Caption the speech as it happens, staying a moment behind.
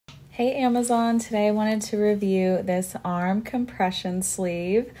Hey Amazon, today I wanted to review this arm compression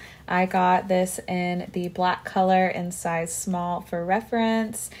sleeve. I got this in the black color in size small for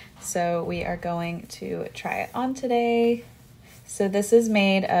reference, so we are going to try it on today. So this is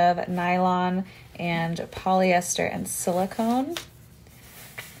made of nylon and polyester and silicone.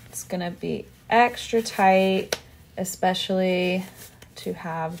 It's gonna be extra tight, especially to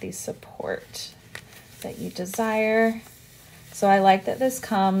have the support that you desire. So I like that this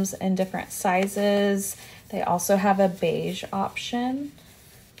comes in different sizes. They also have a beige option,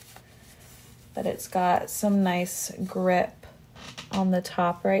 but it's got some nice grip on the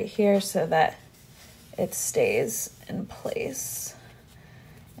top right here so that it stays in place.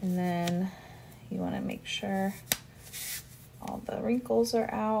 And then you want to make sure all the wrinkles are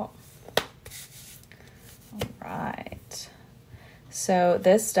out. All right. So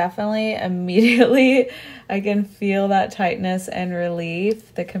this definitely immediately, I can feel that tightness and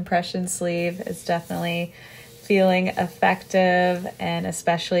relief. The compression sleeve is definitely feeling effective, and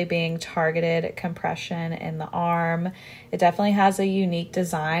especially being targeted compression in the arm. It definitely has a unique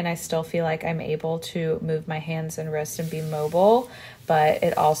design. I still feel like I'm able to move my hands and wrists and be mobile, but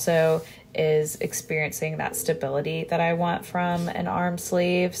it also is experiencing that stability that I want from an arm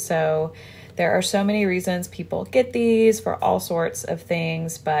sleeve. So there are so many reasons people get these for all sorts of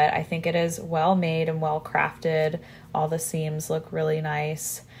things, but I think it is well made and well crafted. All the seams look really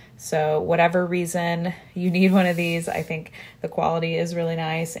nice. So whatever reason you need one of these, I think the quality is really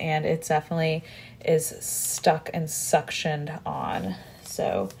nice, and it definitely is stuck and suctioned on.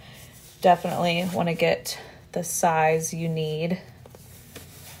 So definitely want to get the size you need.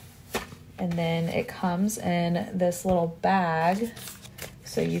 And then it comes in this little bag,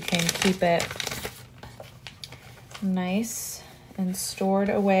 so you can keep it nice and stored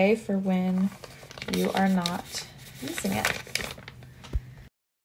away for when you are not using it.